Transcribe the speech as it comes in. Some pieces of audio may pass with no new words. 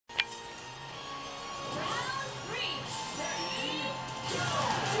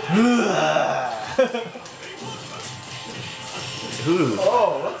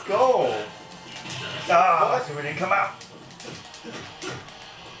Oh, let's go. Ah, so we didn't come out.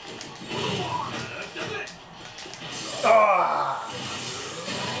 Ah.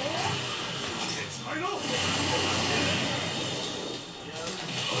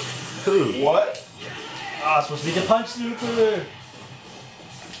 What? Ah, supposed to be the punch super.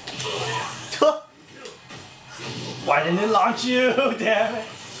 Why didn't it launch you? Damn it.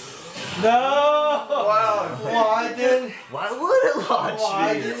 No! Wow, why didn't... Why would it launch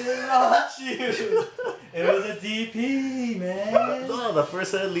Why me? didn't it launch you? It was a DP, man. No, the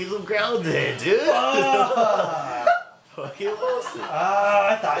first hit leaves him grounded, dude. Ah, Fucking awesome.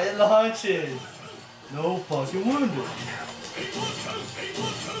 I thought it launches. No fucking wonder.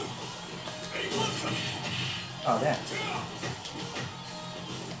 Oh, damn.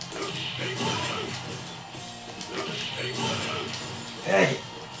 Dang it.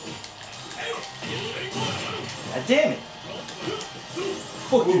 God damn it.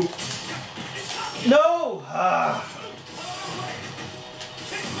 Fuck you. No! Ah.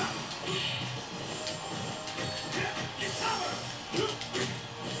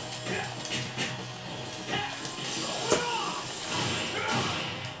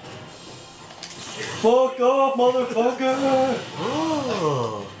 Fuck off, motherfucker!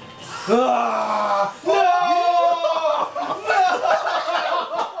 Oh. Ah! No!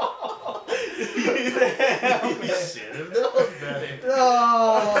 Damn You it. should have known better.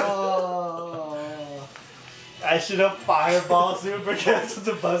 Oh. I should have fireball super canceled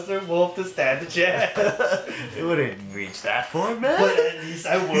to Buster Wolf to stand the chance. It wouldn't reach that far, man. But at least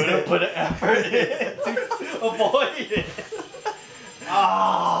I would have put an effort in to avoid it.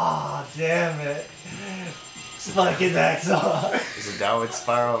 Ah, damn it. Fucking Maxima. It's a downward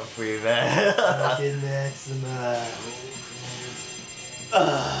spiral for you, man. Fucking Maxima.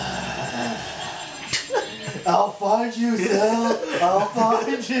 I'll find you, Cell. I'll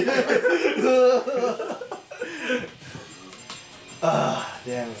find you. Ah,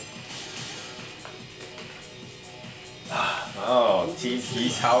 damn it. Oh, T.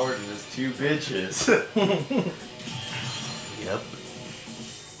 Howard and his two bitches. Yep.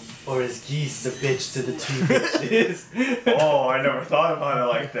 Or is Geese the bitch to the two bitches? Oh, I never thought about it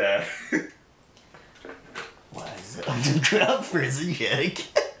like that. Why is it underground prison yet again?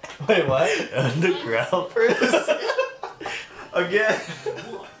 Wait, what? Underground prison? Again.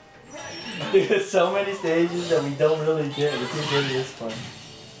 There's so many stages that we don't really get. It really is fun.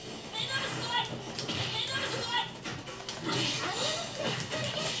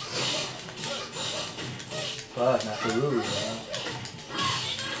 Fuck, not the rules, man.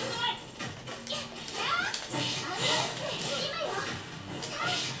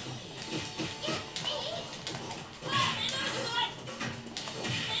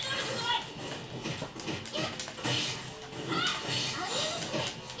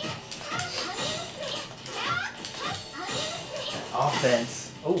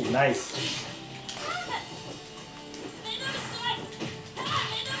 Offense. Oh, nice.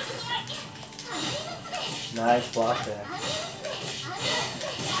 Nice block there.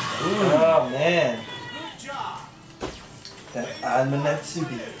 Oh, man. That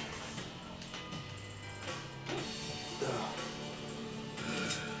Almanatsubi.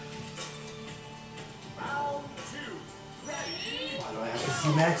 Why do I have to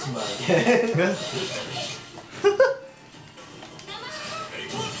see Maxima again?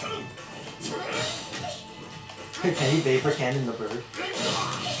 Can he vapor cannon the bird?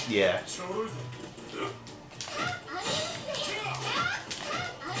 Yeah.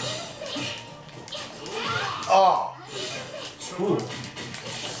 Oh. Ooh.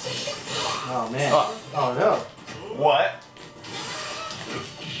 Oh man. Oh no. What?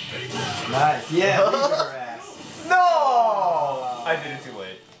 Nice. Yeah, leave her ass. No! I did it too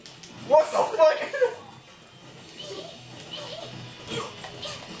late. What the fuck?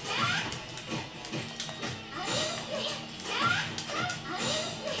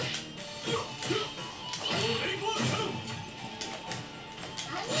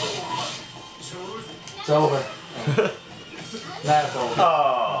 It's over. That's over.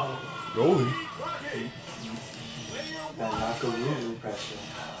 Oh. Rolling. That Nakaruru pressure.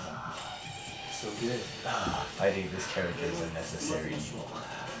 So good. Fighting this character is a necessary evil.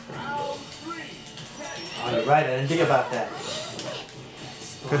 Oh, you're right. I didn't think about that.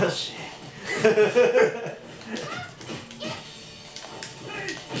 Bullshit.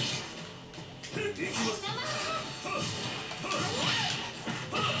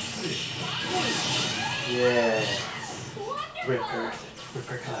 Yes. Ripper.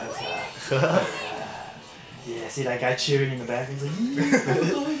 Ripper clouds out. Yeah, see that guy cheering in the back? He's like,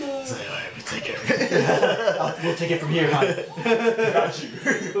 yeah, It's like, alright, we take it. we'll take it from here, hon. Got you.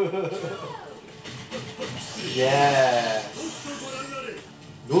 Yeah.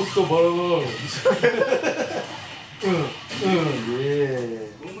 Gusto balls. Yeah.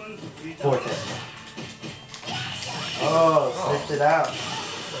 Forte. Oh, sniffed it out.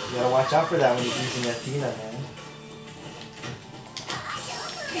 You gotta watch out for that when you're using Athena, man.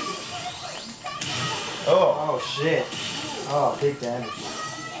 Oh. Oh shit. Oh, big damage.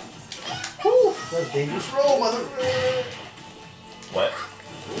 Woo! That's a dangerous roll, mother. What?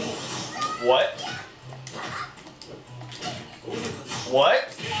 What?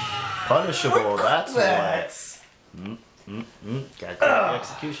 What? Punishable, that's that? what. Gotta clean up the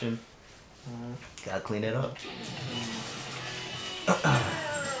execution. Gotta clean it up.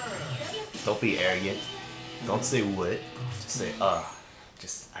 Don't be arrogant. Don't say what. Just say,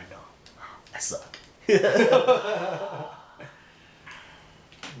 just, I know. I suck.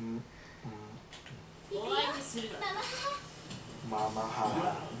 Mama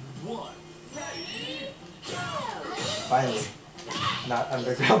ha. Finally. Not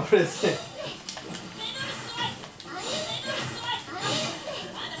underground prison.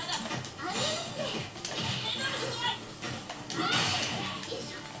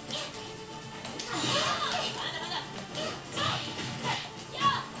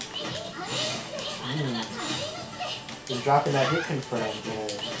 Been dropping that hit confirmed.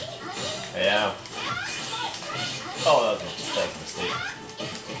 Yeah. Oh, that was a mistake.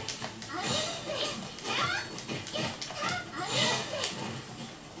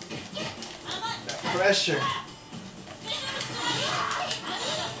 Pressure.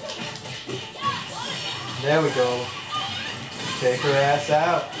 There we go. Take her ass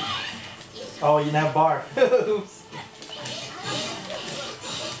out. Oh, you didn't have bar. Oops.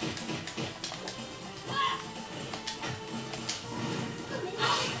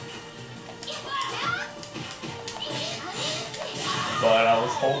 But I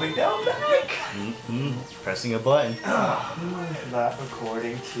was holding down back. Pressing a button. Not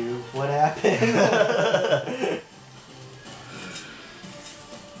according to what happened.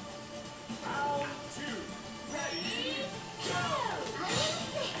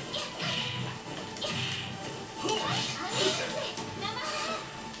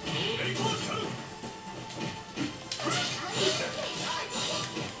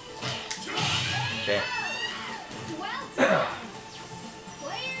 Damn.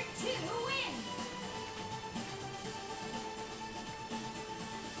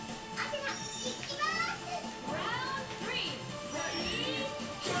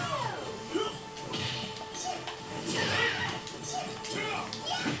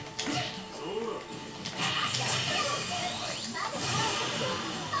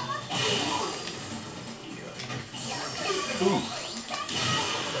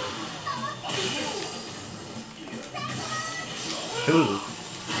 Ooh.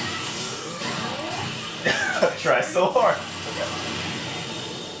 Try so hard.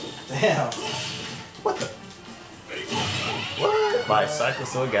 Damn. What the? What? My Cycle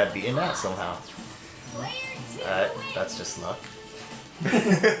Sword got beaten out somehow. That's just luck.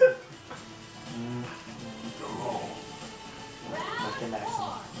 Fucking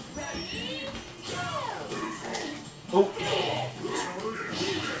excellent. Oh.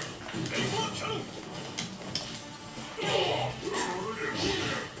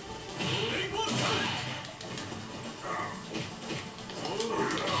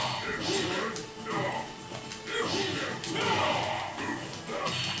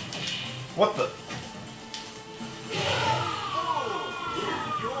 What the?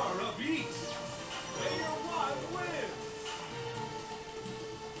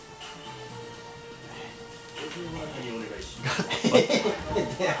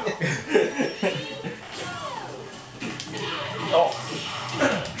 Oh.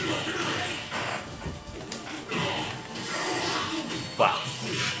 Wow.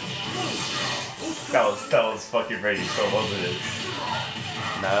 That was fucking ready, so wasn't it?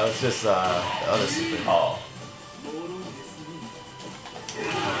 No, it was just the other super. Oh.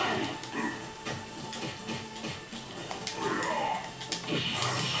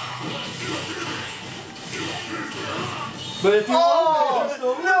 But if you want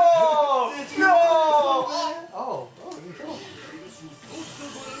no! Oh, you killed.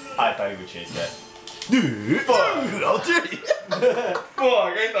 I thought he would chase that. Fuck! I'll do it!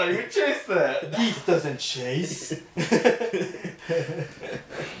 Fuck, I thought he would chase that. Geese doesn't chase.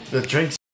 The drinks.